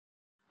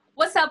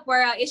up,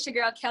 world? It's your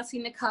girl, Kelsey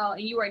Nicole,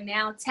 and you are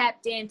now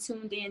tapped in,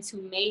 tuned in to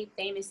Made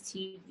Famous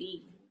TV.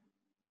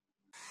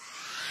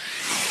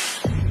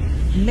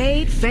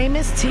 Made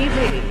Famous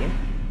TV.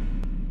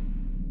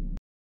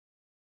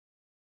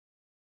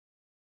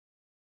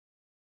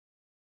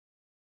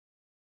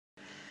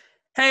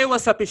 Hey,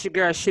 what's up? It's your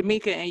girl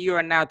Shamika, and you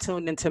are now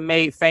tuned into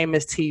Made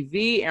Famous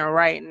TV. And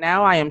right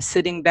now, I am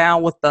sitting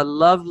down with the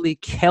lovely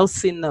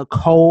Kelsey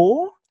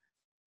Nicole.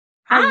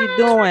 How you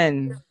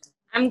doing?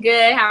 I'm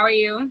good. How are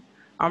you?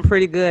 I'm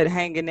pretty good,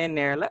 hanging in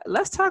there.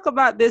 Let's talk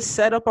about this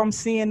setup I'm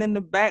seeing in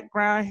the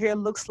background here.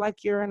 Looks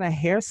like you're in a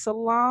hair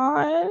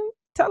salon.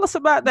 Tell us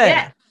about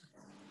that.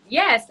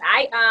 Yes.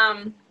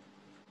 I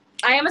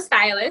am a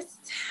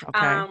stylist.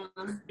 Okay.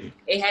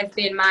 It has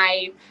been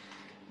my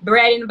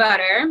bread and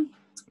butter.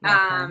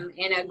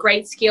 And a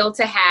great skill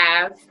to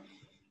have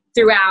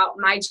throughout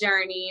my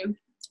journey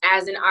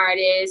as an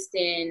artist,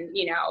 and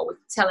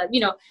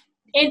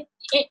in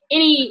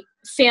any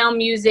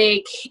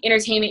music,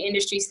 entertainment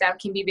industry stuff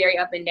can be very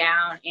up and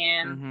down.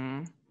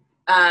 And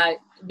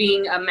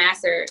being a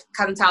master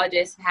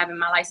cosmetologist, having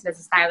my license as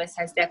a stylist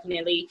has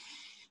definitely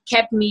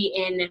kept me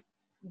in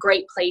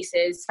great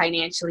places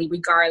financially,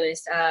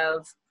 regardless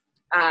of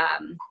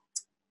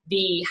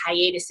the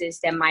hiatuses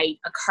that might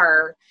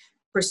occur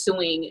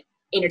pursuing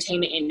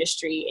entertainment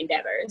industry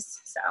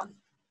endeavors. So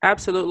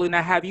Absolutely.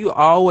 Now, have you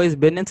always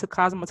been into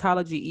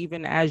cosmetology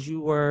even as you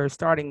were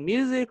starting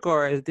music,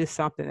 or is this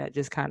something that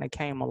just kind of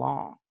came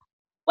along?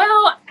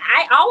 Well,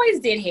 I always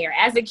did hair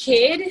as a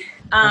kid.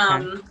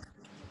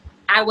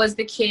 I was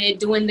the kid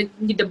doing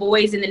the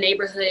boys in the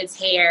neighborhood's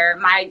hair.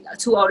 My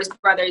two oldest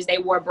brothers, they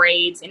wore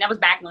braids, and that was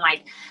back when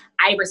like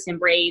Iverson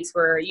braids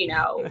were,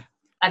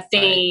 a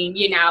thing,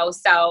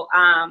 So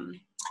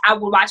I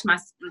would watch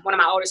one of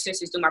my older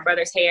sisters do my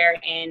brother's hair,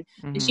 and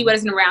if she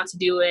wasn't around to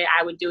do it,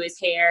 I would do his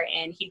hair,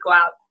 and he'd go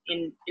out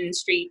in the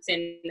streets,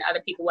 and other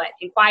people would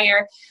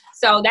inquire.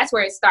 So that's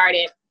where it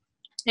started.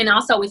 And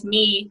also with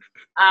me,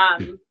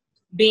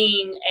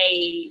 being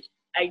a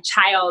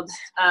child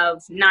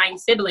of 9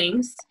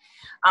 siblings,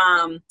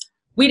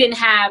 we didn't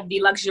have the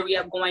luxury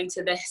of going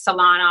to the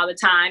salon all the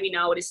time,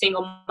 with a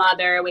single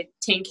mother with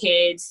 10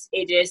 kids.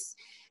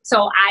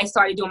 So I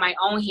started doing my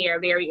own hair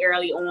very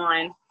early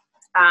on.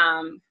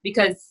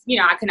 Because,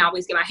 I couldn't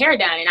always get my hair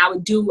done, and I've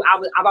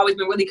always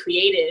been really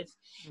creative.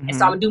 And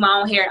so I would do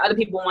my own hair, and other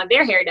people want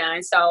their hair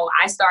done. So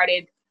I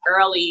started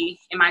early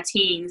in my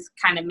teens,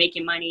 kind of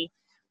making money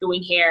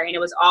doing hair. And it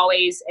was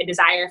always a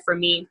desire for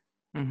me,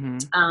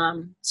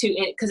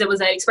 because it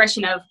was an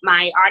expression of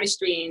my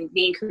artistry and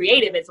being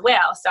creative as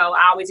well. So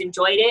I always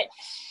enjoyed it.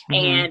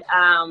 And,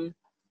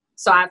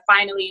 so I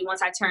finally,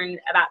 once I turned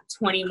about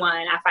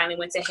 21, I finally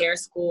went to hair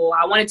school.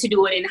 I wanted to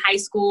do it in high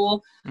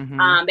school.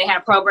 They had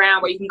a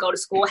program where you can go to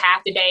school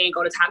half the day and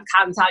go to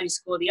cosmetology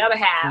school the other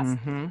half.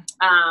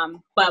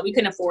 But we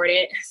couldn't afford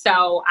it.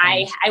 So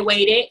I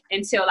waited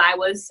until I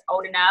was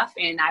old enough,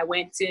 and I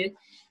went to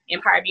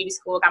Empire Beauty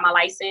School, got my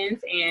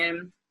license,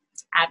 and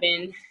I've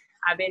been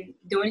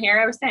doing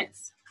hair ever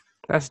since.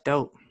 That's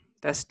dope.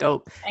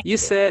 You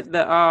said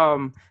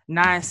the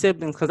 9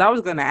 siblings, because I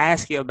was going to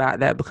ask you about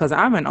that, because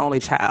I'm an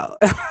only child.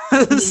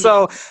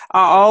 So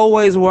I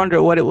always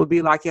wondered what it would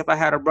be like if I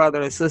had a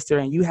brother or sister,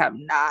 and you have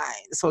 9.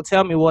 So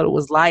tell me what it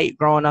was like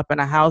growing up in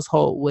a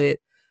household with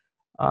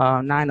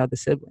 9 other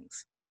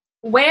siblings.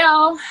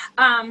 Well,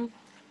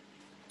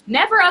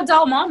 never a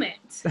dull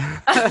moment.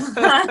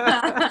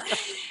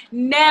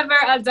 Never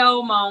a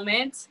dull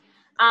moment.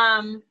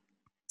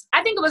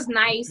 I think it was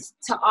nice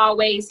to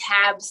always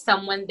have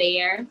someone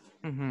there.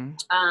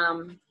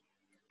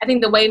 I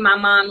think the way my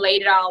mom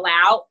laid it all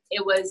out,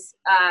 it was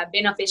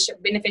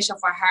beneficial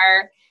for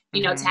her,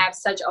 to have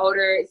such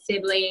older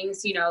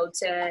siblings,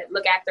 to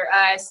look after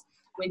us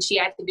when she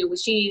had to do what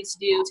she needed to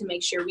do to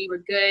make sure we were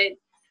good.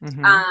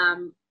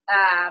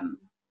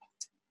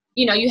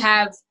 You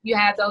have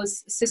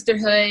those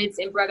sisterhoods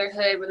and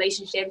brotherhood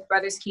relationships,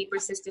 brothers keeper,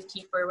 sisters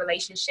keeper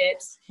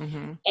relationships.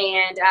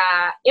 And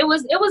it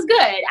was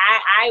good.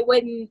 I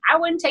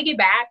wouldn't take it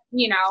back.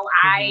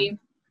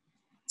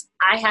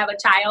 I have a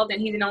child, and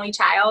he's an only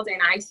child,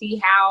 and I see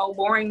how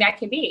boring that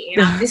can be.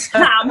 And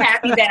I'm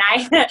happy that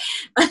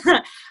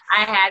I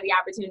had the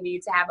opportunity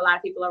to have a lot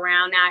of people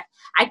around. Now,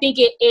 I think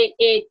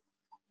it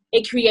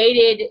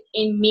created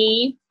in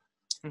me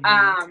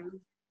a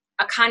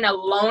kind of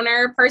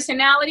loner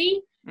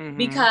personality,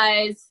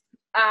 because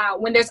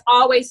when there's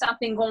always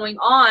something going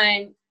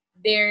on,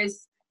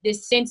 there's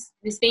this thing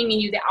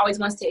in you that always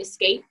wants to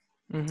escape.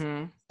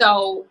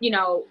 So,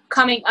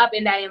 coming up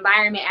in that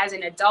environment as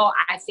an adult,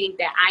 I think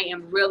that I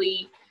am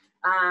really,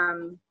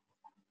 I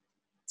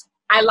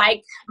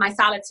like my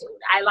solitude.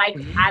 I like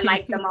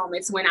the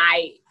moments when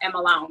I am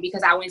alone,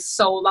 because I went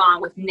so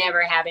long with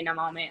never having a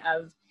moment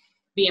of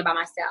being by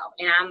myself.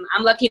 And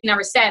I'm lucky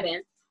number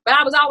 7, but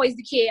I was always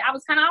the kid. I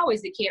was kind of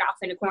always the kid off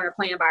in the corner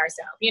playing by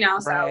herself,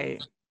 So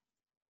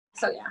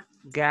So yeah.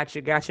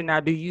 Gotcha. Now,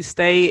 do you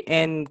stay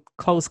in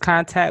close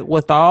contact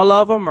with all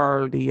of them,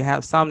 or do you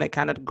have some that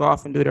kind of go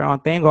off and do their own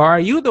thing, or are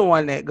you the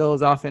one that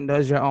goes off and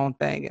does your own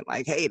thing and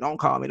like, hey, don't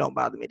call me, don't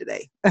bother me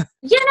today?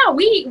 Yeah, no,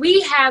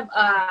 we have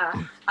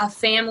a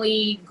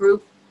family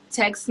group,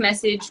 text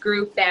message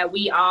group that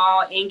we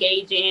all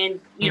engage in,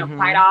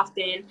 quite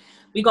often.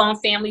 We go on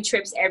family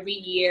trips every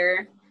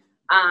year.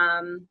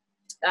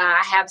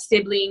 I have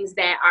siblings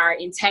that are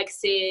in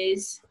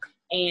Texas,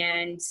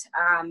 and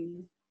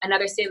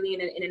another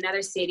sibling in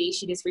another city.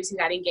 She just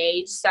recently got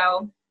engaged.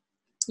 So,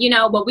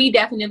 but we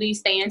definitely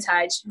stay in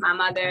touch. My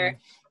mother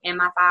and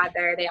my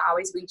father, they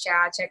always reach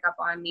out, check up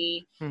on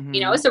me.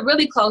 It's a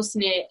really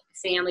close-knit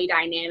family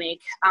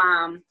dynamic.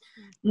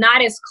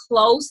 Not as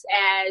close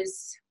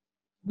as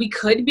we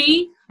could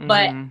be,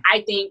 but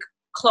I think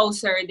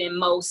closer than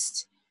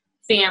most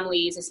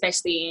families,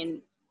 especially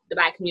in the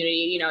Black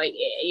community.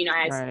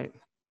 As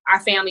our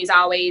families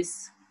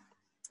always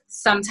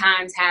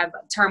sometimes have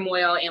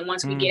turmoil, and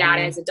once we get out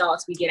as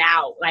adults, we get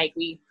out. Like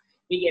we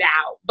get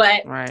out.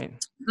 But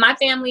my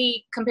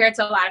family, compared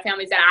to a lot of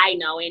families that I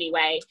know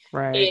anyway,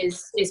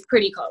 is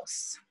pretty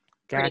close.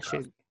 Got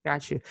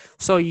you.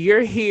 So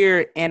you're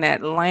here in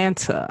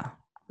Atlanta.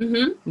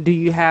 Do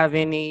you have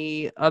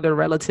any other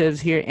relatives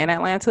here in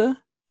Atlanta?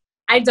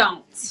 I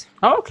don't.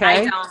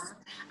 Okay. I don't.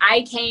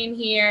 I came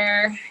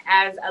here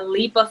as a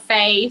leap of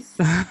faith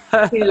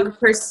to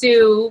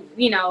pursue,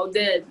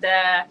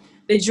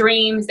 the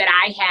dreams that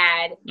I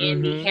had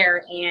in the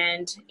hair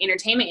and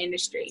entertainment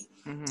industry.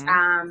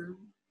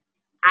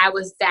 I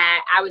was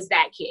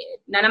that kid.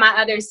 None of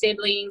my other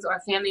siblings or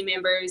family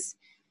members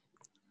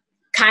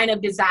kind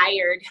of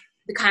desired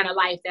the kind of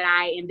life that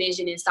I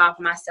envisioned and saw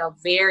for myself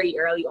very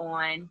early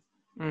on.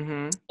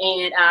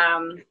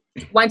 And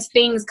once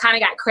things kind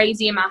of got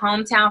crazy in my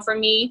hometown for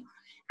me,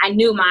 I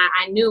knew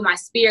my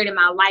spirit and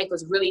my life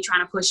was really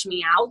trying to push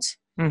me out.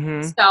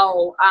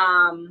 So,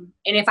 and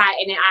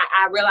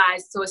I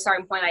realized to a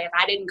certain point, like if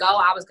I didn't go,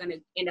 I was going to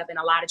end up in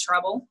a lot of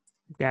trouble.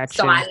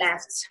 So I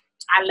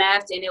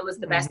left, and it was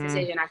the best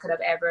decision I could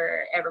have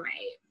ever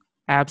made.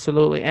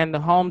 Absolutely. And the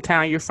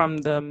hometown, you're from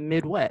the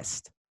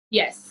Midwest.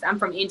 Yes, I'm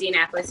from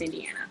Indianapolis,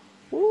 Indiana.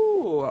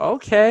 Ooh,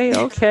 okay.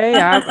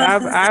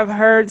 I've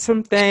heard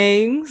some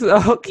things.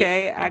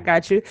 Okay, I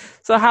got you.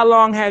 So how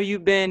long have you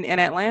been in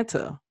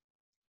Atlanta?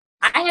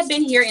 I have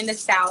been here in the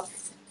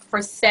South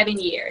for 7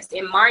 years.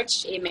 In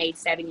March, it made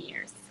 7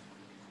 years.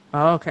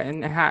 Okay,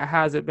 and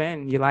how's it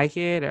been? You like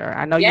it, or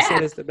I know you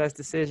said it's the best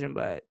decision,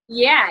 but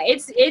yeah,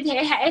 it's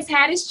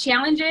had its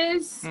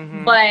challenges,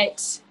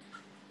 but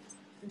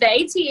the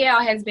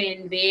ATL has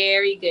been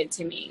very good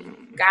to me.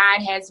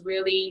 God has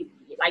really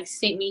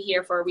sent me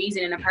here for a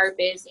reason and a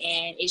purpose,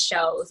 and it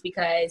shows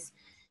because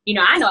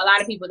I know a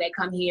lot of people that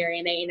come here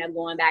and they end up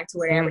going back to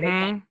wherever they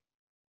came.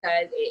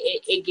 Because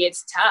it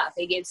gets tough.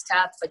 It gets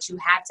tough, but you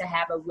have to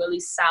have a really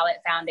solid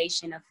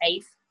foundation of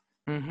faith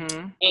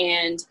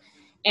and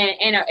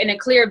a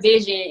clear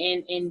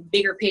vision and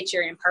bigger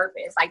picture and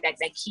purpose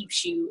that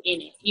keeps you in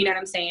it. You know what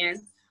I'm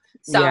saying?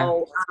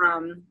 So,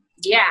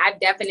 I've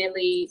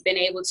definitely been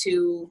able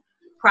to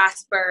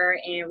prosper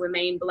and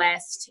remain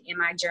blessed in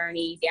my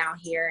journey down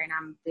here, and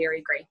I'm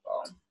very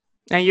grateful.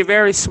 And you're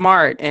very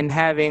smart in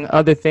having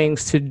other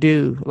things to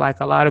do.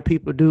 Like a lot of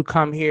people do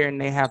come here and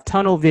they have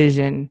tunnel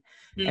vision.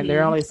 And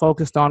they're only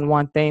focused on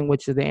one thing,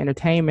 which is the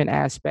entertainment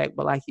aspect.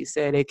 But like you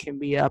said, it can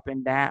be up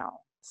and down.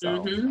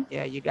 So,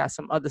 you got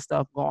some other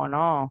stuff going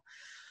on.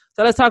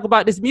 So let's talk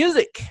about this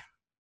music.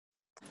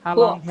 How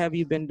long have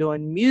you been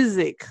doing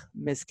music,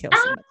 Miss Kelsey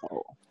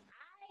Nicole?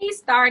 I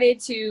started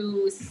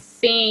to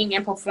sing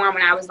and perform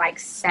when I was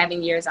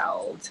 7 years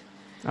old.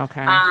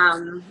 Okay.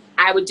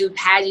 I would do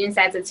pageants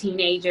as a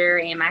teenager,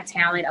 and my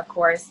talent, of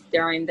course,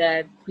 during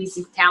the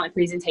talent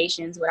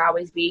presentations would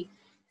always be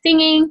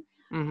singing.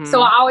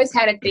 So I always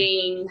had a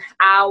thing.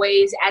 I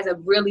always, as a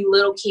really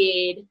little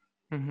kid,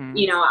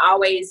 I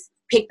always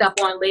picked up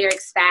on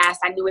lyrics fast.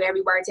 I knew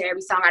every word to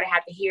every song. I didn't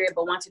have to hear it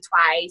but once or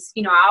twice.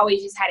 I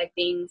always just had a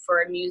thing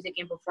for music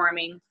and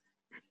performing.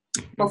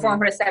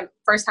 Performed for the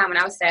first time when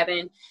I was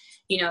 7.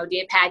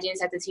 Did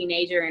pageants as a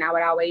teenager, and I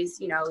would always,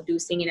 do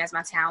singing as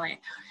my talent.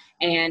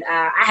 And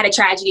I had a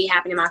tragedy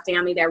happen in my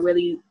family that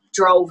really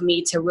drove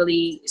me to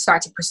really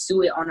start to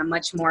pursue it on a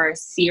much more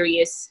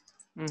serious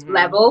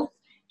level.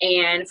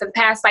 And for the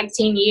past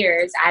 10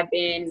 years, I've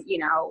been,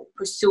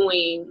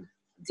 pursuing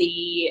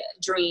the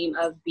dream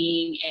of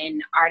being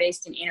an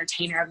artist and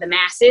entertainer of the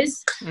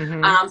masses. For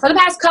the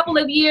past couple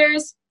of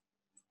years,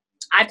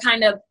 I've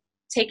kind of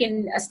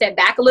taken a step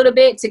back a little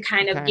bit to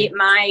kind of get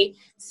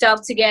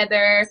myself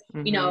together,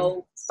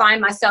 find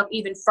myself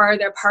even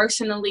further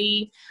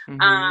personally,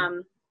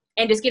 and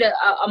just get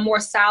a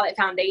more solid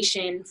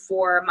foundation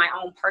for my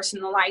own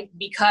personal life,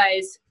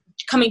 because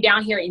coming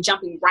down here and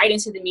jumping right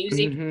into the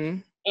music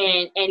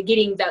and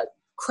getting the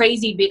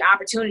crazy big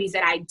opportunities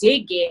that I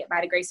did get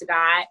by the grace of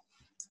God,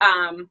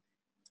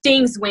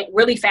 things went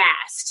really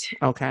fast.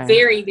 Okay.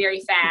 Very,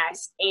 very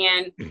fast.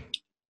 And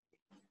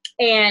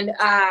and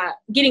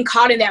getting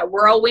caught in that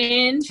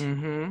whirlwind.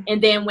 Mm-hmm.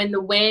 And then when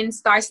the wind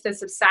starts to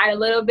subside a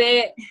little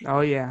bit,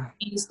 Oh yeah,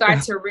 you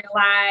start to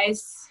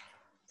realize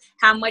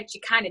how much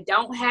you kind of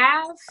don't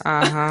have.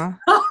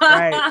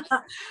 Right.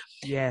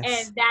 Yes.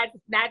 And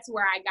that's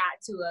where I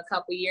got to a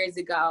couple years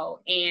ago,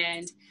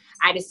 and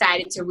I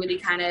decided to really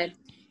kind of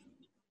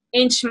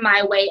inch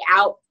my way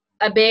out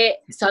a bit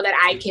so that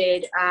I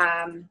could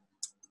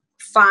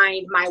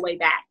find my way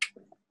back.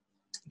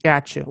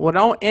 Gotcha. Well,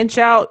 don't inch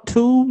out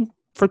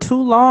for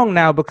too long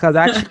now, because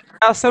I checked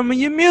out some of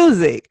your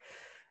music,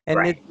 and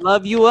Right. it's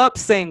 "Love You Up"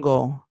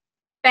 single.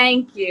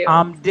 Thank you.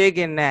 I'm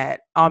digging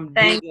that.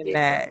 Thank you.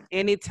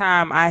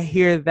 Anytime I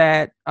hear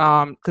that,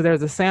 because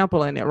there's a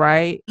sample in it,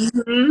 right?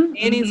 Mm-hmm.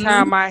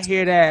 Anytime I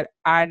hear that,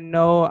 I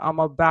know I'm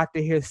about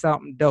to hear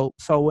something dope.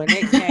 So when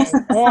it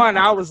came on,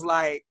 I was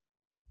like,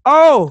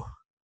 "Oh,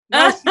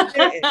 no, she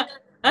didn't."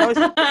 No,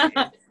 she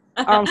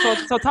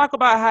didn't. So talk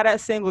about how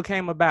that single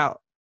came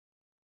about.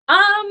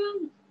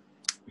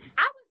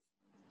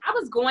 I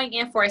was going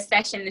in for a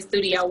session in the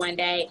studio one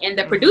day, and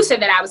the producer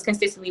that I was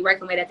consistently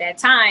working with at that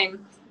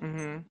time,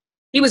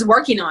 he was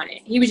working on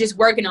it. He was just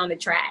working on the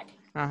track,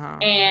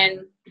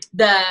 and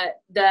the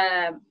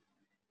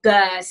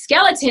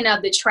skeleton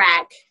of the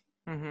track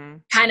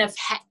kind of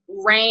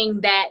rang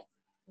that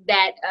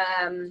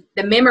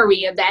the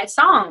memory of that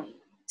song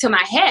to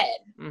my head,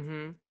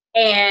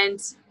 and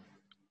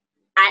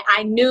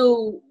I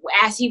knew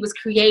as he was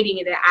creating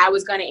it that I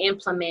was going to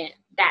implement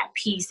that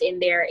piece in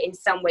there in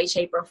some way,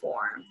 shape, or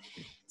form.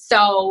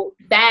 So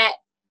that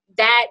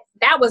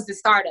was the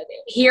start of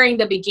it. Hearing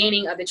the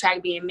beginning of the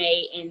track being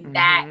made, and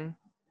that,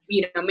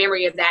 you know,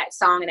 memory of that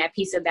song and that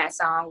piece of that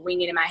song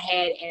ringing in my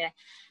head, and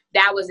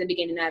that was the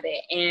beginning of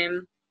it.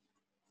 And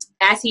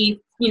as he,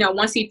 you know,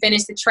 once he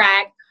finished the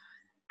track,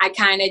 I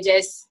kind of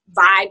just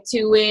vibed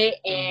to it,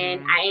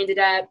 and I ended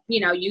up, you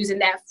know, using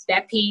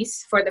that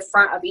piece for the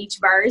front of each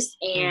verse,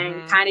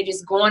 and kind of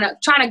just going up,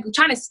 trying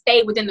to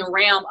stay within the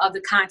realm of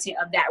the content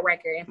of that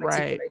record in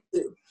particular,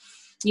 too,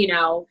 you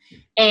know.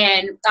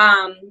 And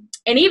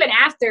even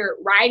after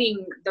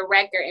writing the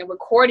record and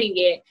recording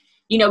it,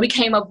 you know, we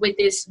came up with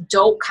this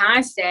dope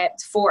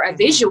concept for a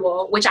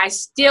visual, which I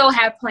still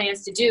have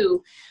plans to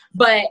do,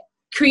 but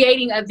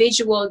creating a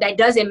visual that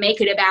doesn't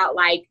make it about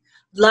like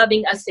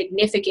loving a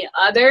significant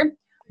other,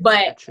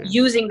 but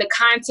using the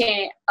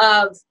content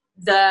of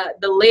the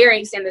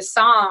lyrics and the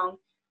song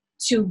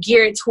to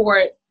gear it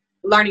toward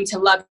learning to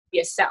love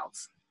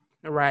yourself.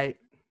 Right.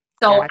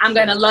 So I'm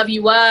going to love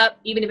you up.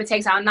 Even if it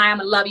takes all night, I'm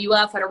going to love you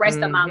up for the rest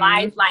of my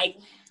life. Like,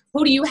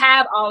 who do you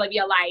have all of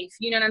your life?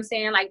 You know what I'm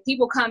saying? Like,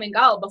 people come and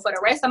go, but for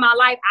the rest of my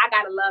life, I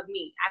got to love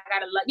me. I got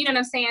to love, you know what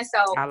I'm saying?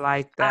 So I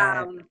like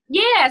that.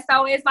 Yeah.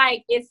 So it's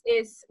like,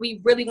 we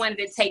really wanted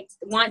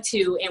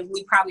to and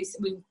we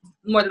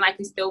more than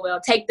likely still will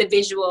take the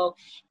visual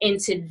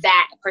into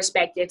that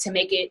perspective to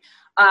make it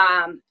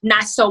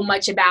not so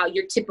much about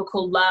your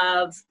typical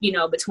love, you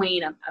know,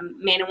 between a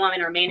man and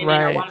woman, or man and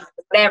man, or woman,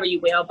 whatever you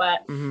will,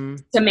 but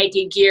to make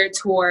it geared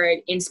toward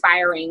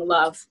inspiring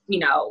love, you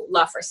know,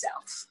 love for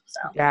self. So.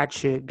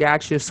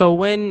 Gotcha. So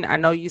when, I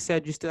know you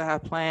said you still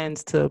have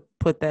plans to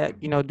put that,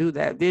 you know, do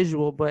that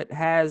visual, but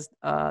has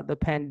the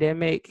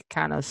pandemic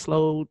kind of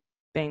slowed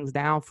things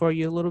down for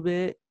you a little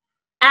bit?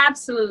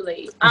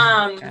 Absolutely.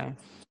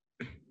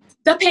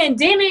 The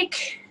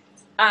pandemic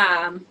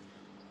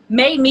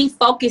made me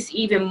focus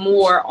even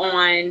more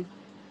on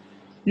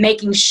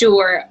making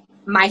sure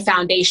my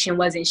foundation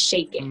wasn't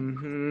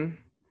shaken,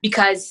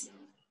 because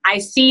I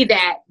see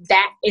that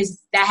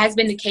has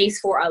been the case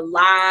for a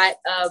lot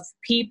of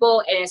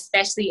people, and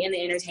especially in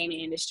the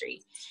entertainment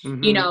industry.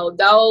 You know,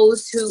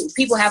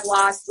 people have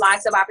lost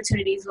lots of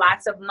opportunities,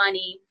 lots of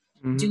money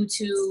due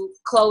to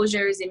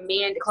closures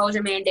and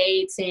closure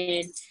mandates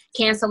and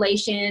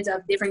cancellations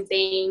of different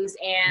things.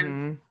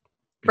 And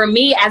for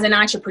me as an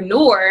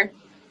entrepreneur,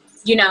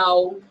 you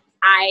know,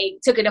 I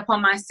took it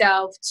upon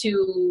myself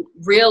to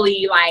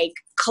really like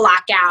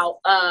clock out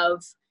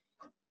of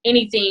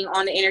anything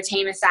on the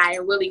entertainment side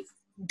and really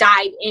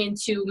dive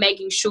into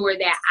making sure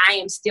that I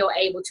am still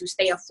able to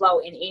stay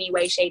afloat in any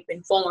way, shape,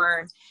 and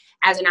form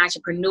as an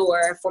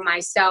entrepreneur for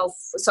myself,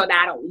 so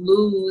that I don't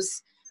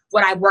lose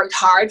what I worked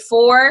hard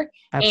for.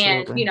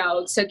 Absolutely. And, you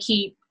know, to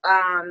keep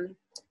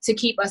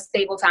a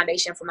stable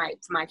foundation for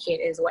my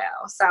kid as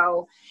well.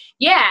 So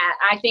yeah,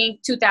 I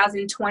think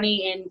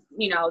 2020 and,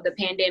 you know, the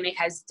pandemic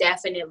has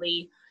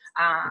definitely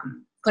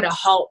put a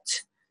halt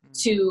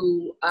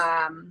to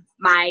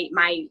my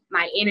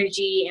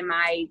energy and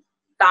my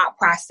thought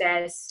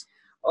process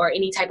or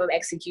any type of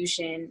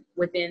execution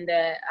within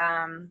the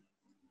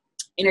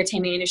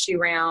entertainment industry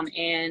realm.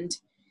 And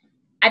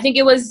I think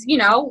it was, you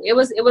know, it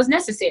was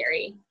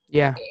necessary.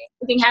 Yeah.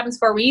 Everything happens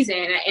for a reason,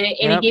 and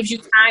it gives you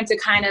time to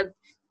kind of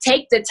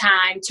take the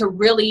time to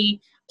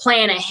really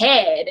plan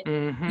ahead,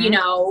 you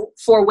know,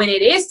 for when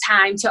it is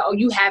time to,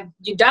 you have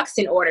your ducks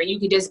in order. You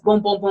can just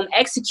boom, boom, boom,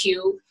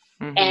 execute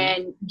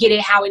and get it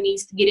out how it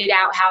needs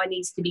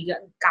to be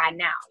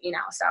gotten out, you know,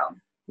 so.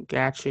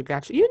 Gotcha,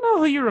 gotcha. You know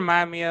who you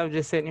remind me of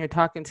just sitting here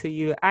talking to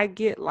you? I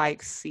get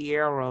like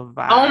Sierra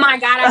vibes. Oh my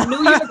God, I knew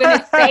you were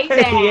gonna say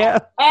that. Yeah.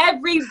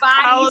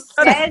 Everybody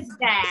says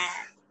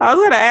that. I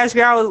was gonna ask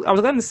you, I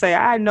was gonna say,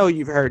 I know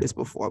you've heard this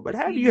before, but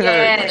have you heard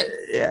Yes. that?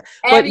 Yeah.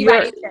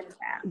 Everybody says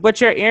that.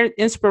 But your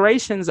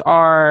inspirations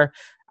are,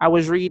 I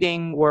was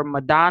reading, were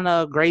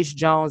Madonna, Grace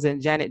Jones,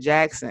 and Janet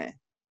Jackson.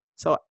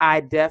 So I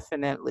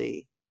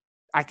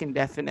can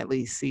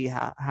definitely see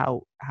how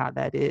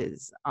that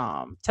is.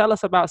 Tell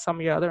us about some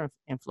of your other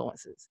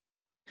influences.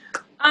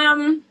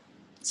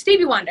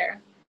 Stevie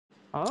Wonder,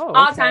 Oh,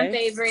 all-time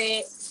okay.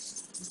 favorite,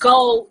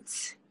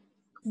 GOAT,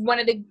 one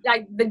of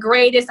the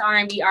greatest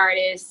R&B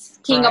artists,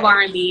 king of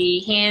Right.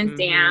 R&B, hands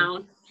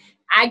down.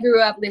 I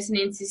grew up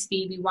listening to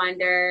Stevie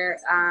Wonder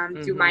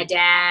through my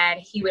dad.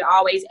 He would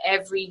always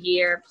every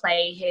year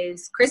play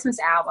his Christmas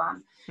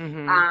album,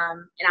 and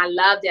I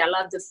loved it. I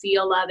loved the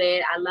feel of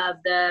it. I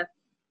loved the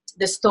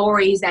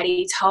stories that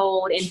he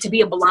told, and to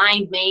be a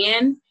blind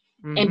man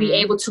and be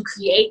able to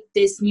create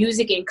this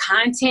music and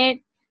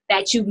content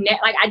that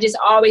like, I just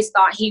always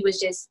thought he was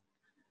just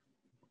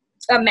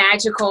a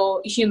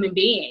magical human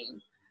being.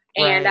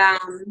 And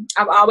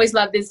I've always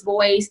loved his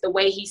voice, the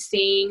way he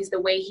sings,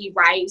 the way he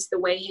writes, the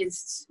way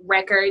his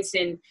records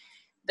and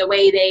the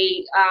way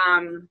they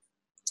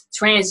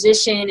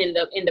transition in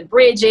the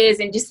bridges,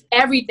 and just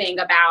everything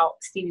about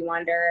Stevie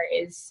Wonder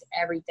is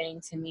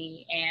everything to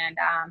me. And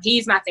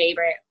he's my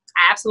favorite.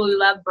 I absolutely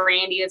love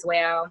Brandy as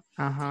well.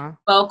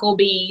 Vocal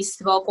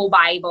beast, vocal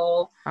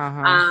Bible.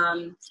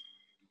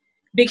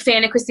 Big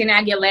fan of Christina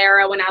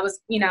Aguilera when I was,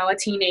 a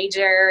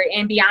teenager,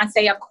 and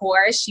Beyonce, of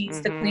course.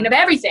 She's the queen of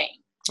everything.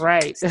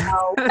 Right. So.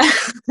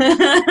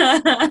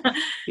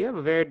 You have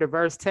a very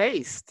diverse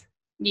taste.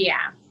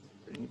 Yeah.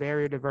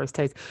 Very diverse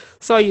taste.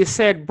 So you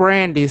said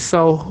Brandy.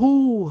 So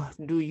who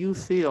do you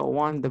feel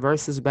won the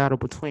versus battle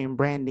between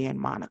Brandy and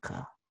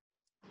Monica?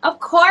 Of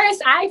course,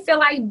 I feel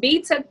like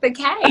B took the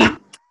cake.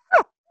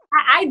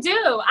 I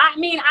do. I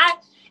mean,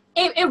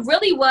 it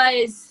really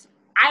was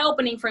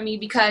eye-opening for me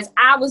because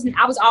I was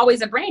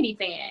always a Brandy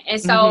fan,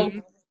 and so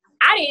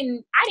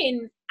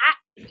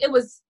it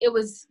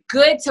was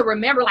good to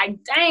remember, like,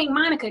 dang,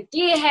 Monica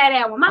did have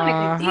that one.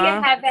 Monica did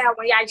have that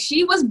one. Like,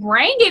 she was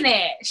bringing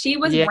it. She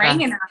was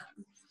bringing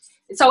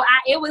it. So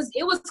it was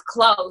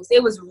close.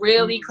 It was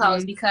really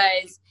close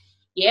because,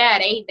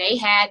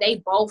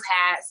 they both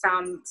had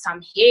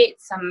some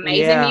hits, some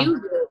amazing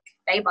music.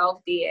 They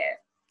both did.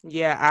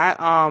 Yeah,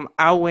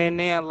 I went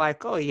in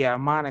like, oh yeah,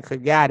 Monica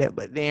got it,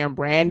 but then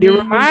Brandy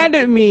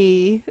reminded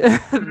me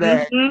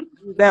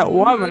that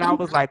woman. I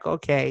was like,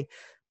 okay,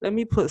 let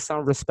me put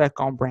some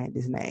respect on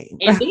Brandy's name.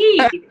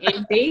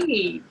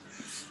 Indeed.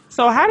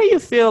 So how do you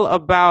feel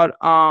about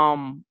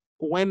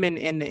women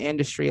in the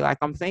industry? Like,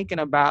 I'm thinking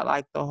about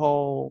like the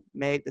whole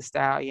Meg Thee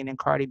Stallion and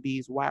Cardi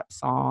B's WAP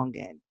song,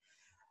 and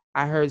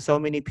I heard so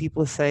many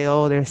people say,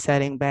 oh, they're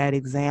setting bad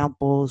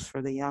examples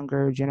for the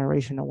younger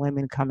generation of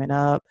women coming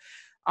up.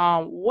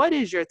 What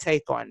is your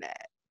take on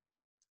that?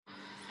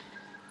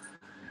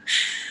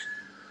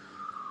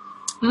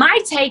 My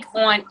take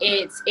on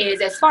it is,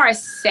 as far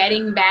as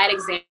setting bad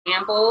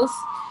examples,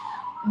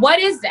 what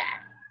is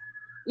that?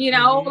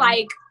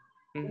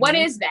 What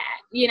is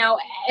that?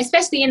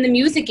 Especially in the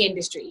music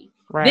industry.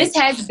 Right. This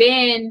has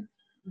been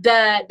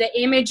the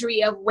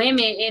imagery of women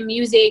in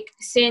music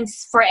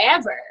since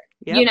forever.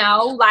 Yep.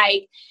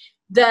 Like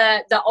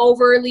the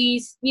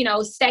overly,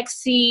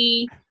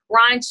 sexy,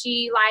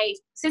 raunchy, like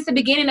since the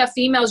beginning of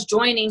females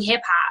joining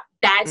hip hop,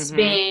 that's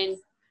been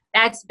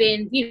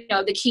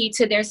the key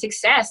to their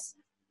success,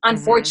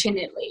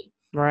 unfortunately.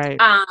 Right.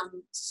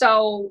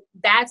 So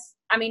that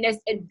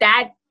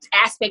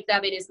aspect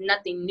of it is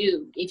nothing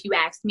new, if you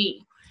ask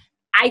me.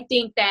 I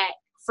think that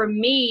for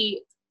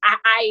me,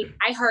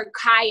 I heard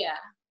Kaya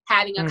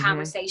having a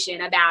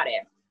conversation about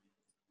it,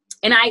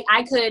 and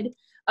I could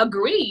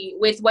agree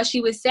with what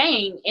she was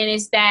saying, and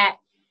it's that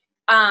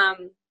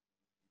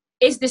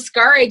it's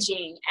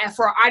discouraging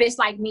for artists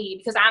like me,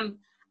 because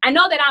I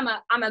know that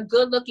I'm a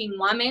good looking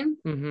woman,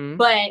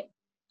 but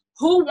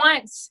who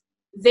wants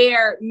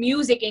their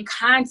music and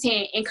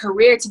content and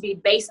career to be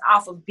based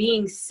off of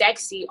being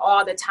sexy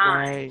all the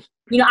time?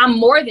 Right. I'm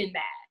more than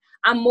that.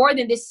 I'm more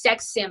than this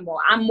sex symbol.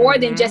 I'm more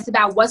than just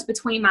about what's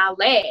between my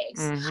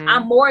legs.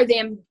 I'm more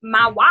than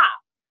my WAP.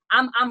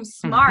 I'm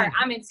smart.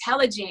 I'm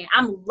intelligent.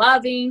 I'm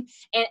loving.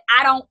 And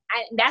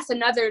that's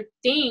another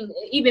thing,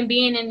 even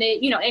being in the,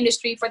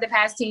 industry for the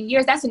past 10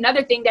 years, that's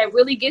another thing that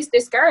really gets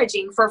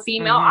discouraging for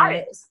female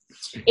artists,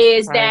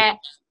 is that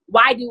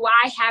why do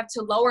I have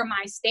to lower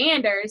my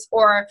standards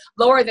or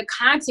lower the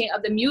content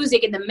of the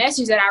music and the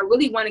message that I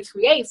really want to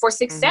create for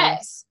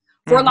success,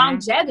 for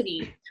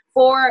longevity,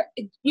 for,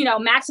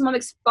 maximum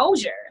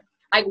exposure?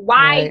 Like,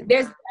 why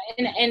there's,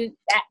 and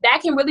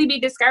that can really be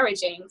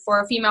discouraging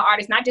for female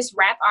artists, not just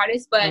rap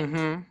artists, but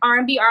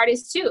R&B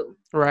artists too.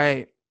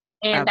 Right.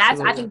 And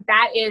I think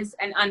that is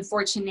an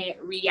unfortunate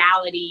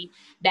reality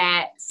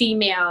that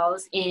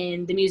females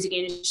in the music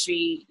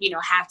industry,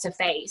 have to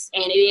face.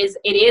 And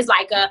it is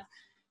like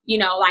you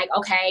know, like,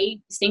 okay,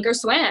 sink or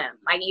swim.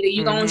 Like, either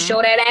you gonna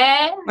show that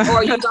ass,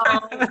 or you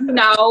gonna, you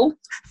know,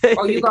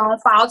 or you gonna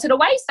fall to the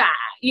wayside,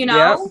 you know.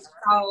 Yep.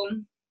 So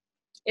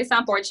it's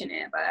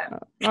unfortunate,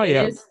 but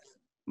it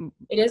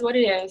is what it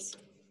is.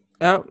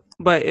 Yep.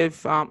 But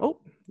if there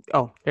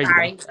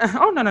you go.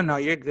 Oh, no,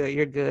 you're good.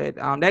 You're good.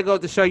 That goes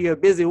to show you're a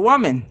busy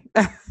woman.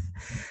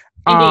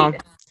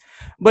 Indeed.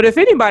 But if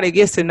anybody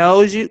gets to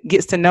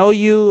know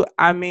you,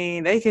 I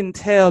mean, they can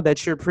tell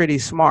that you're pretty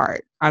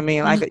smart. I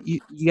mean, like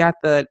you got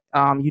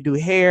you do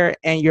hair,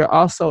 and you're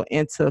also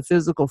into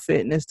physical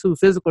fitness too,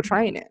 physical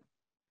training.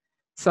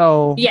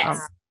 So yes.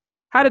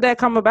 How did that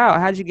come about?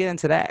 How did you get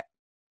into that?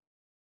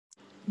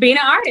 Being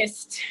an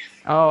artist.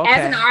 Oh, okay.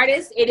 As an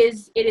artist, it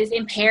is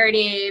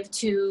imperative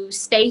to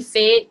stay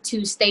fit,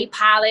 to stay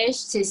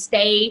polished, to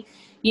stay,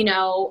 you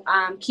know,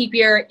 keep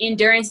your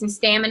endurance and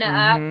stamina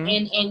up,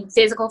 and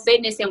physical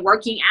fitness and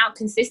working out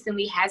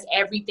consistently has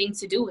everything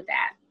to do with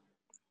that.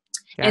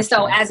 Gotcha. And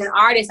so as an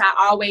artist, I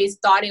always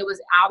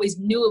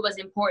knew it was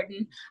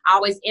important. I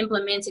always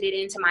implemented it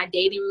into my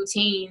daily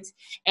routines,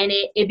 and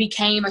it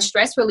became a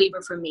stress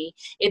reliever for me.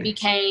 It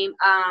became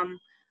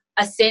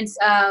a sense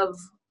of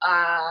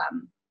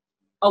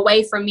a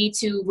way for me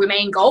to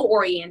remain goal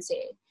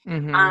oriented.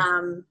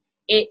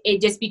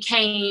 It just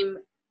became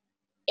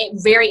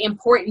very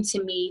important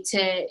to me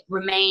to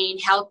remain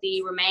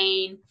healthy,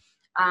 remain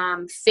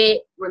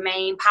fit,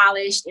 remain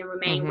polished, and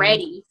remain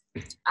ready,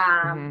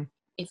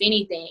 if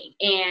anything.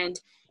 And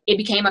it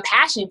became a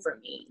passion for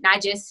me,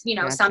 not just, you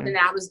know, something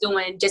that I was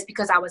doing just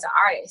because I was an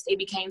artist. It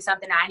became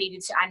something that I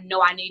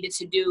needed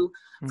to do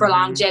for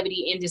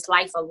longevity in this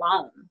life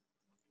alone.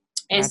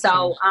 And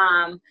so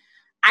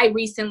I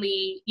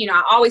recently, you know,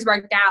 I always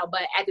worked out,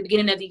 but at the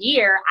beginning of the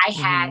year, I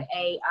had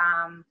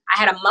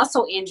a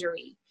muscle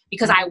injury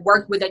because I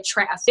worked with a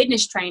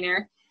fitness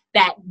trainer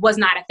that was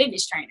not a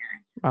fitness trainer,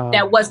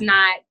 that was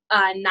not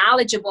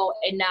knowledgeable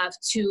enough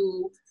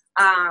to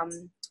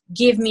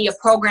give me a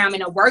program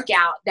and a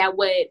workout that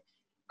would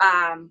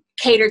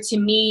cater to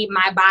me,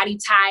 my body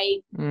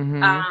type,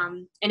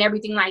 and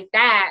everything like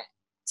that,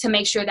 to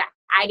make sure that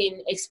I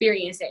didn't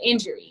experience an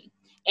injury.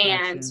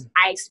 And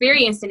I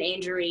experienced an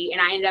injury,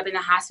 and I ended up in the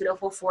hospital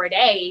for 4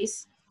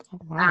 days.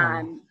 Wow.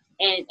 And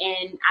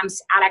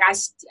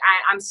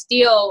I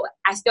still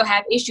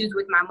have issues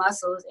with my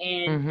muscles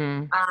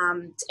and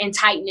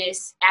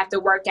tightness after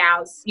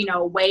workouts, you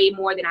know, way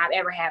more than I've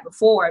ever had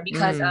before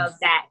because of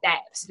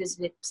that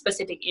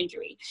specific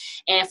injury.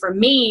 And for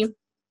me,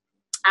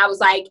 I was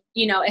like,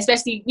 you know,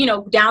 especially, you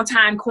know,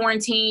 downtime,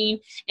 quarantine,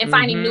 and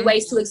finding new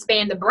ways to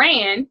expand the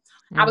brand.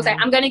 I was like,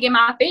 I'm going to get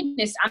my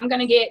fitness. I'm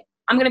going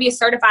to be a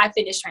certified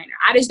fitness trainer.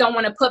 I just don't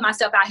want to put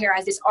myself out here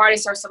as this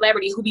artist or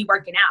celebrity who be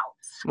working out.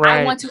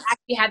 Right. I want to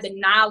actually have the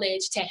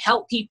knowledge to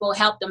help people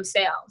help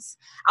themselves.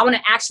 I want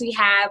to actually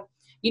have,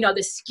 you know,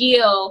 the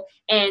skill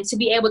and to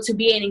be able to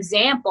be an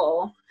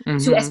example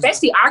to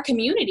especially our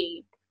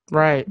community.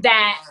 Right.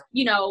 That,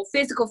 you know,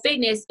 physical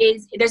fitness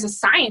there's a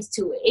science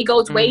to it. It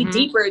goes way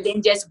deeper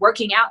than just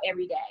working out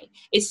every day.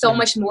 It's so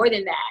much more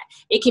than that.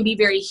 It can be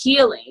very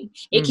healing.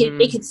 It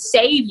can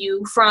save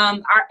you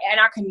from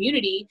our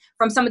community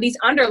from some of these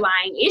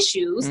underlying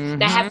issues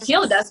that have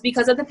killed us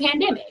because of the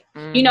pandemic.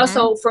 You know,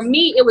 so for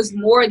me, it was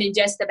more than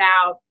just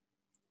about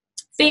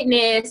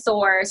fitness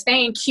or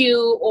staying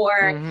cute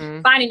or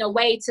finding a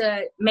way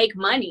to make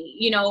money,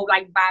 you know,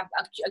 like by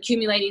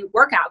accumulating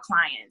workout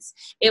clients.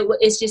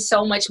 It's just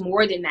so much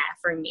more than that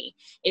for me.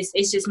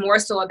 It's just more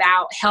so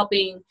about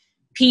helping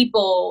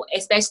people,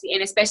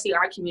 especially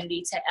our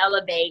community, to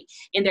elevate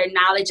in their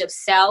knowledge of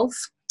self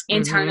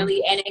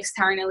internally and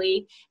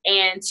externally,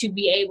 and to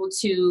be able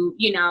to,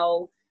 you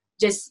know,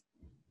 just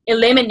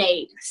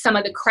eliminate some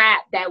of the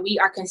crap that we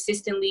are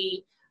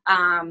consistently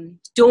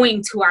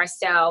doing to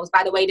ourselves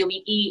by the way that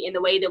we eat and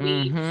the way that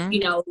we, you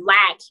know,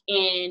 lack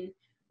in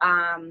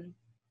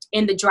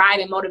the drive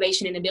and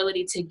motivation and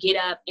ability to get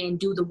up and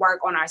do the work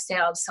on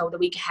ourselves so that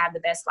we can have the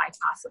best life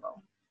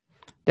possible.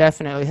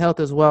 Definitely. Health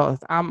is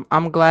wealth.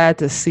 I'm glad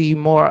to see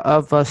more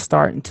of us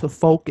starting to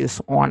focus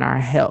on our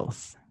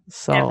health.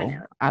 So definitely.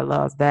 I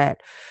love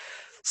that.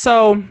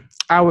 So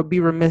I would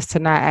be remiss to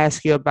not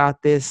ask you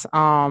about this,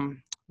 the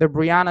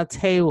Breonna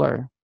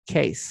Taylor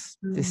case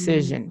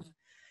decision.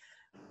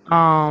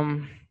 How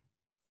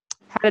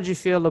did you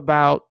feel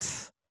about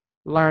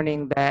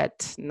learning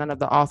that none of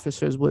the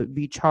officers would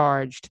be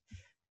charged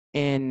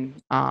in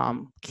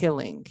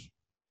killing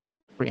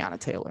Breonna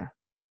Taylor?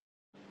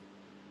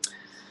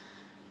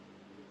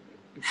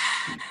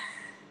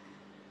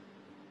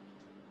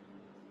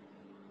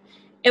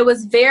 It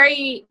was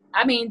very,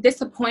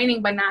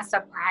 disappointing, but not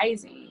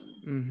surprising.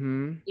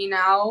 You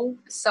know,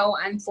 so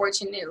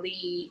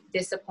unfortunately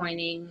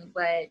disappointing,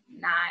 but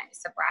not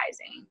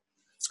surprising.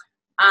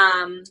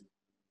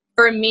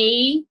 For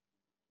me,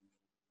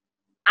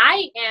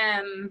 I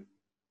am,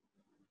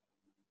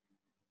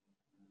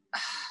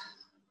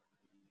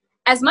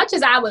 as much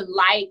as I would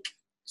like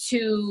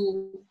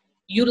to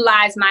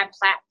utilize my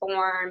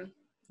platform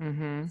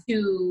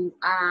to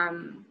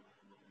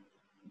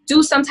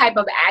do some type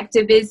of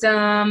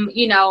activism,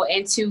 you know,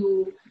 and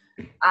to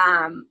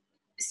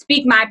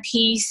speak my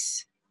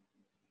piece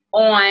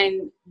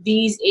on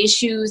these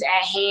issues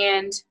at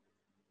hand.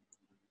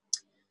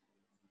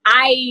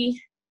 I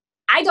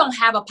don't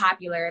have a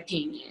popular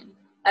opinion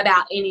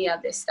about any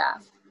of this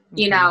stuff,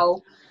 you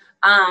know,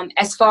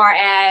 as far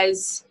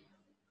as,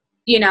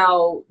 you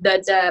know,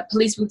 the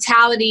police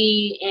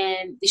brutality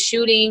and the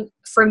shooting.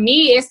 For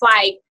me, it's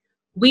like,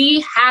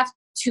 we have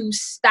to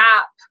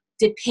stop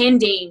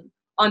depending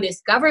on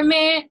this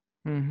government,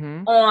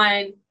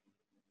 on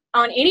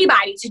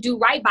anybody to do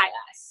right by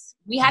us.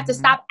 We have to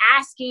stop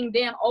asking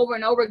them over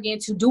and over again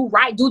to do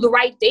the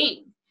right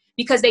thing,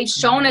 because they've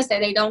shown us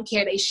that they don't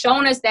care. They've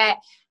shown us that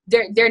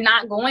they're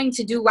not going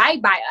to do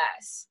right by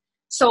us.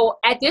 So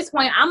at this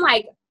point, I'm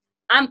like,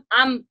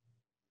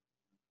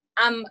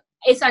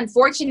 it's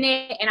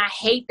unfortunate, and I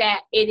hate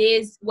that it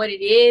is what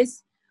it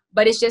is,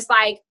 but it's just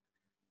like,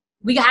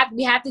 we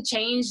have to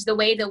change the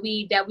way that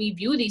we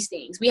view these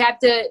things. We have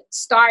to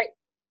start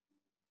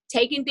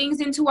taking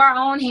things into our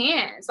own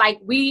hands. Like,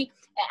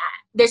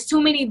 there's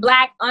too many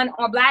black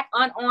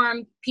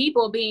unarmed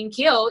people being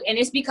killed, and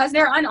it's because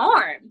they're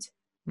unarmed.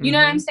 You know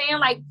what I'm saying?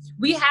 Like,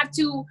 we have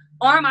to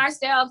arm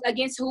ourselves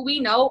against who we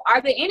know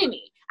are the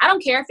enemy. I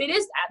don't care if it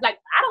is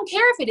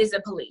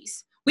the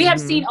police. We have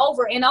seen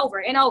over and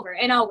over and over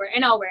and over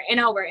and over and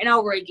over and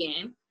over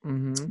again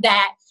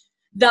that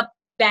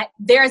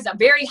there's a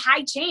very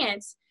high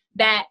chance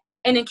that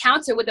an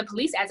encounter with the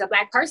police as a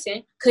black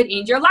person could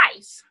end your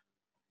life.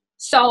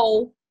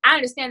 So I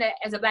understand that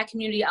as a black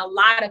community, a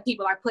lot of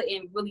people are put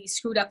in really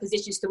screwed up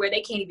positions to where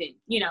they can't even,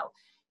 you know,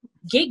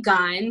 get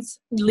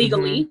guns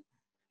legally.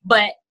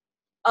 But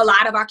a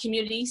lot of our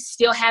communities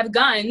still have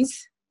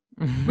guns,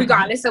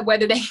 regardless of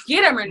whether they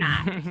get them or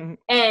not.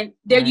 And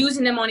they're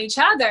using them on each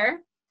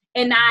other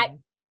and not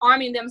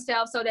arming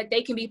themselves so that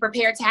they can be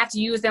prepared to have to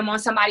use them on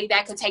somebody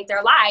that could take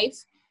their life.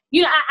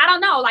 You know, I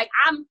don't know. Like,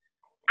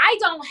 I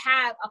don't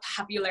have a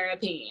popular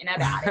opinion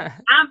about it.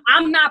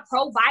 I'm not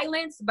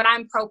pro-violence, but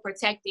I'm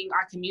pro-protecting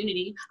our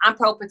community. I'm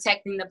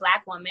pro-protecting the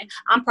black woman.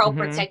 I'm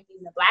pro-protecting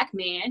the black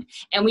man.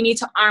 And we need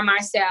to arm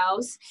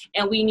ourselves,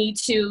 and we need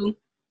to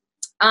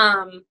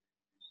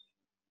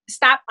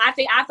stop. I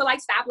feel like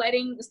stop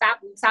letting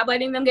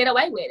them get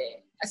away with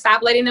it.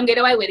 Stop letting them get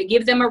away with it.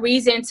 Give them a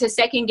reason to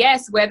second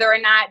guess whether or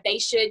not they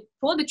should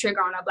pull the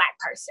trigger on a black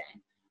person.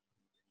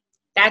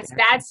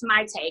 That's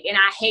my take. And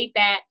I hate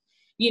that,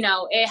 you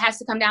know, it has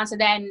to come down to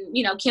that. And,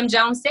 you know, Kim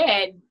Jones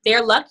said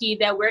they're lucky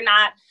that we're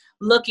not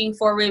looking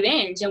for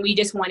revenge and we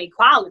just want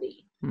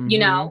equality, you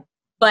know.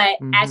 But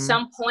at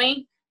some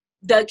point,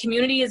 the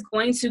community is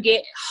going to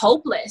get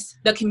hopeless.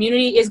 The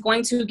community is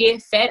going to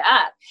get fed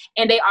up,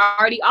 and they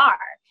already are.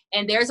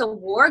 And there's a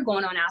war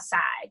going on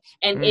outside,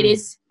 and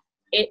it's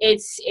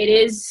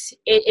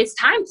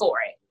time for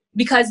it,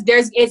 because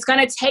it's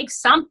going to take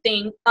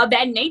something of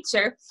that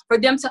nature for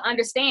them to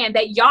understand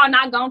that y'all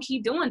not going to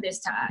keep doing this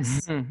to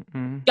us.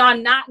 Y'all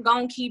not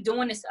going to keep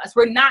doing this to us.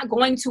 We're not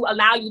going to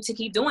allow you to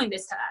keep doing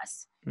this to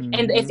us.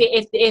 And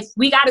if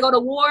we got to go to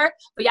war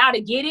for y'all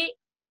to get it,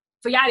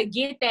 for y'all to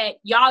get that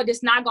y'all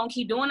just not going to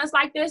keep doing us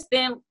like this,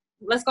 then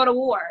let's go to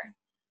war.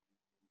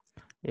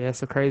 Yeah,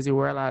 it's a crazy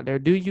world out there.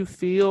 Do you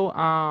feel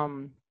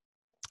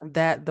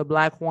that the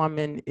black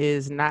woman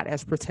is not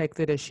as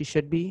protected as she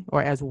should be,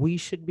 or as we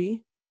should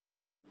be?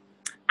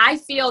 I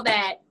feel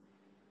that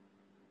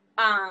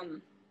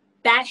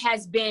that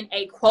has been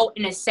a quote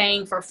and a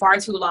saying for far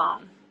too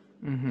long.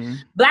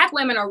 Black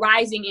women are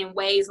rising in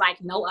ways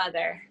like no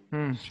other.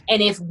 And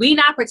if we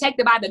not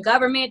protected by the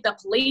government, the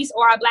police,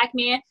 or our black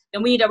men,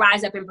 then we need to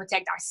rise up and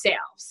protect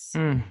ourselves.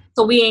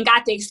 So we ain't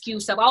got the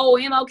excuse of, oh,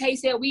 MLK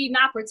said we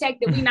not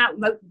protected.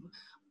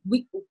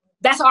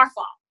 That's our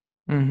fault.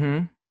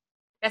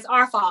 That's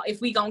our fault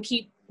if we gonna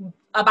keep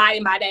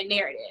abiding by that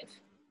narrative.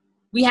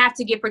 We have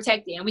to get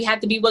protected, and we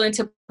have to be willing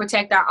to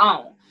protect our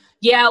own.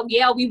 Yeah,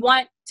 we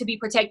want to be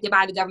protected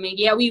by the government.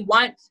 Yeah, we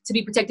want to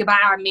be protected by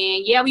our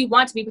men. Yeah, we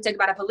want to be protected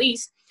by the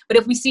police. But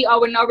if we see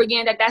over and over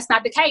again that that's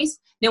not the case,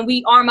 then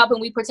we arm up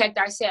and we protect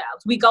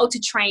ourselves. We go to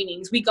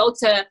trainings. We go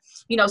to,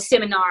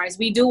 seminars.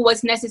 We do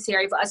what's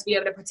necessary for us to be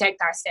able to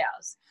protect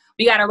ourselves.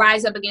 We got to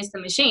rise up against the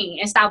machine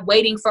and stop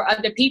waiting for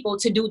other people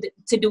to do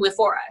it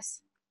for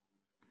us.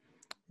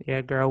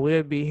 Yeah, girl,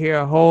 we'll be here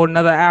a whole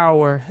nother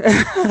hour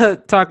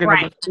talking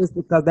about this,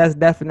 because that's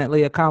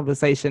definitely a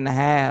conversation to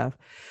have.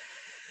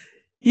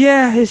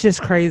 Yeah, it's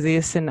just crazy.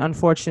 It's an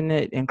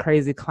unfortunate and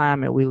crazy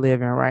climate we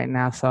live in right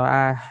now. So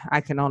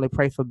I can only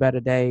pray for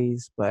better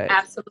days. But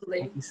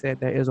absolutely, like you said,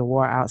 there is a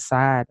war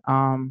outside.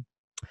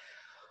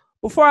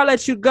 Before I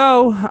let you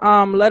go,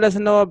 let us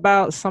know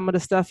about some of the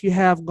stuff you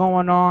have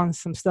going on,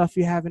 some stuff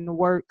you have in the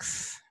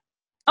works.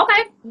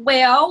 Okay,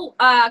 well,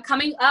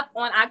 coming up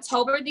on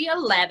October the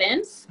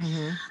 11th,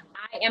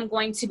 I am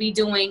going to be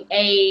doing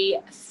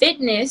a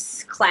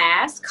fitness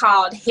class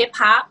called Hip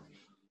Hop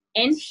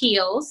and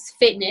Heels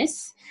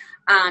Fitness.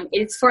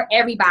 It's for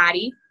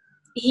everybody.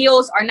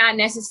 Heels are not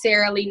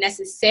necessarily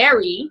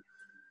necessary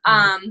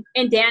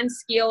And dance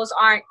skills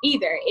aren't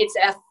either. It's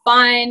a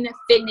fun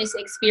fitness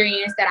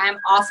experience that I'm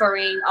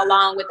offering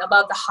along with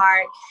Above the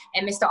Heart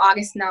and Mr.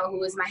 August Snow,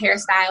 who is my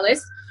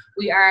hairstylist.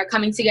 We are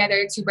coming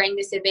together to bring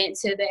this event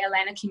to the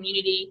Atlanta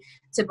community,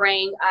 to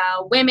bring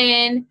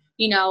women,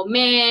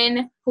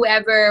 men,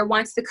 whoever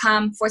wants to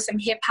come for some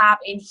hip hop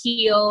and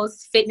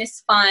heels,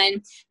 fitness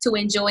fun, to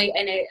enjoy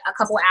in a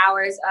couple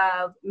hours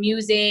of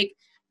music,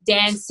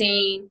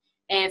 dancing,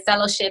 and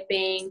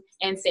fellowshipping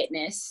and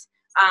fitness.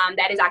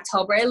 That is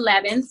October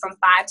 11th from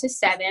 5 to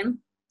 7.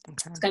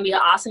 Okay. It's going to be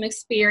an awesome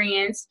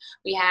experience.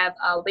 We have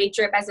Weight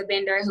Drip as a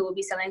vendor who will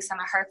be selling some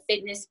of her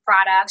fitness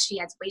products. She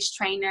has waist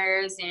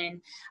trainers and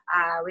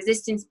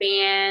resistance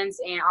bands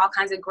and all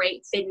kinds of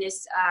great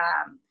fitness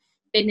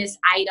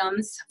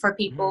items for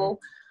people.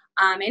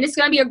 And it's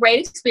going to be a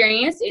great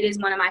experience. It is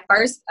one of my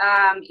first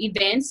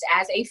events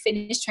as a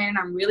fitness trainer. And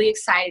I'm really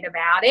excited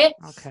about it.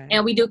 Okay.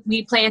 And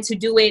we plan to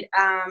do it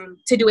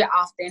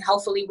often,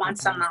 hopefully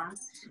once a month.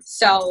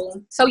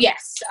 So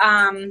yes,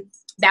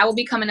 that will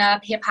be coming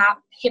up, Hip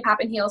Hop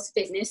and Heels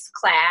Fitness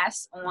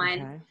class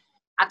on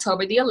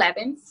October the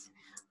 11th.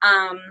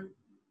 I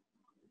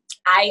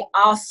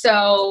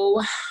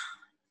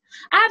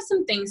have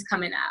some things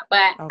coming up,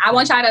 but I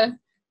want y'all to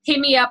hit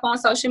me up on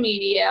social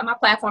media, my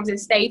platforms, and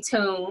stay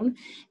tuned.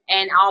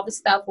 And all the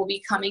stuff will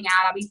be coming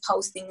out. I'll be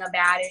posting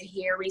about it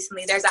here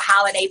recently. There's a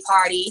holiday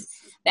party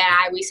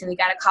that I recently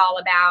got a call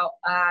about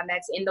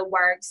that's in the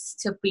works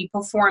to be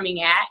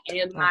performing at. And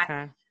it'll be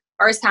my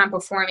first time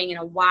performing in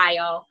a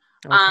while.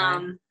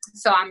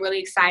 So I'm really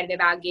excited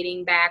about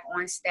getting back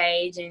on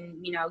stage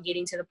and,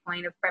 getting to the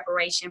point of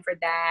preparation for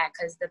that,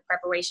 because the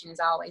preparation is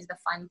always the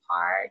fun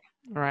part.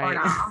 Right.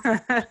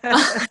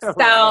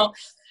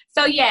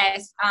 So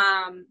yes,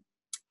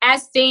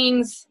 as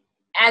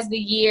the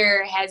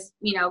year has,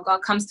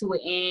 comes to an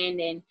end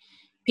and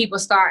people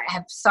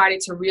have started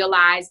to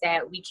realize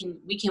that we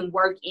can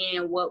work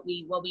in what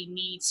we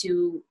need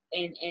to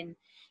and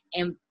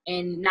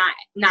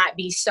not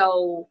be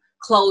so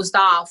closed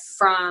off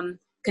from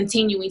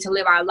continuing to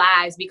live our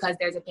lives because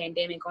there's a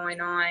pandemic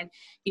going on.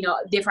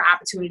 Different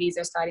opportunities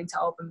are starting to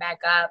open back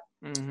up.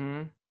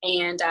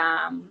 And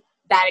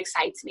that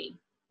excites me.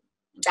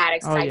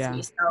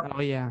 Me. So,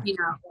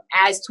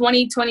 as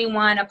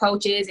 2021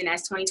 approaches and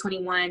as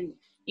 2021,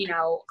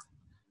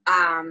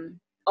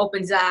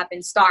 opens up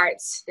and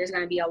starts, there's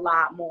going to be a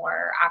lot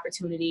more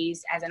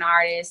opportunities as an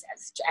artist,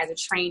 as a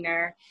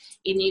trainer,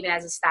 and even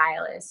as a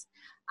stylist.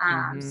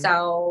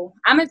 So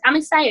I'm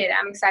excited.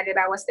 I'm excited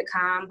about what's to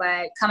come.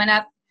 But coming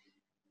up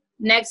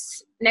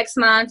next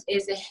month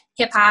is a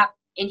Hip Hop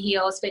and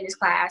Heels fitness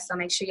class. So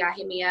make sure y'all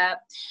hit me up,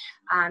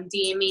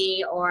 DM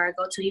me, or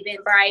go to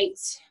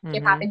Eventbrite,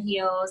 Hip Hop and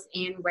Heels,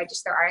 and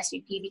register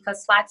RSVP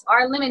because slots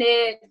are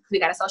limited. We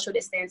got a social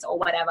distance or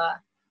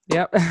whatever.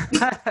 Yep.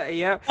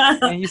 Yep.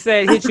 And you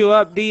said hit you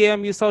up,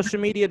 DM you, social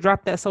media.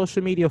 Drop that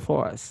social media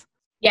for us.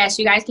 Yes,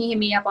 you guys can hit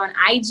me up on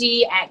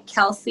IG at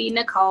Kelsey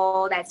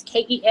Nicole. That's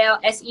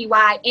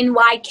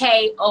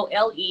KELSEYNYKOLE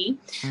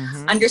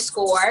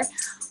 _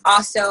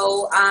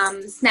 Also,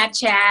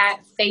 Snapchat,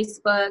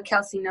 Facebook,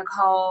 Kelsey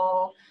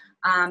Nicole,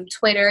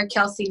 Twitter,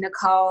 Kelsey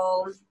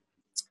Nicole,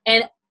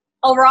 and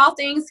overall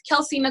things,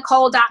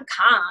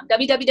 KelseyNicole.com,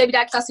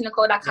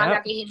 www.KelseyNicole.com.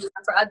 Y'all can hit me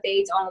up for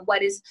updates on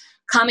what is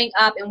coming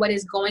up and what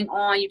is going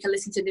on. You can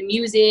listen to the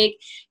music.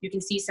 You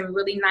can see some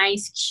really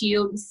nice,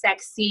 cute,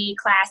 sexy,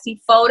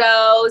 classy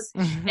photos,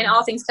 and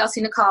all things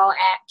Kelsey Nicole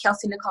at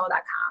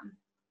KelseyNicole.com.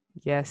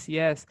 Yes,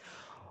 yes.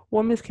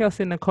 Well, Miss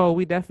Kelsey Nicole,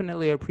 we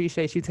definitely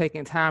appreciate you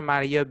taking time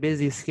out of your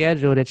busy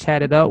schedule to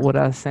chat it up with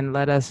us and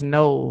let us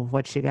know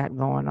what you got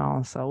going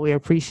on. So we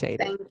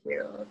appreciate it. Thank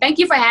you. Thank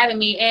you for having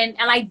me. And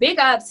like big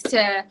ups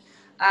to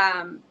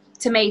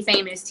Made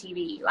Famous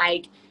TV.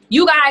 Like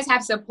you guys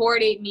have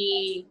supported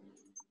me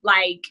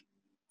like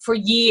for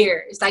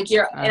years. Like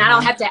and I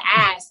don't have to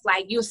ask.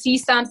 Like you'll see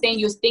something,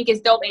 you'll think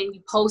it's dope, and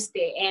you post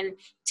it and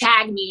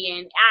tag me.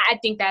 And I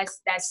think that's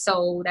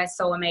so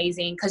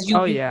amazing because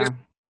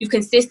you've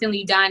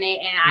consistently done it,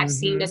 and I've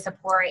seen the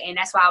support, and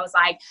that's why I was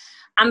like,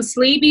 I'm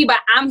sleepy, but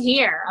I'm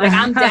here. Like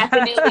I'm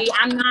definitely,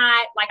 I'm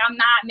not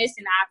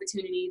missing the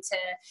opportunity to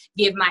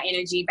give my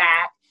energy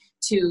back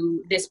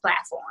to this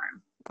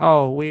platform.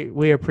 Oh,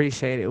 we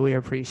appreciate it. We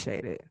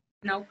appreciate it.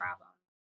 No problem.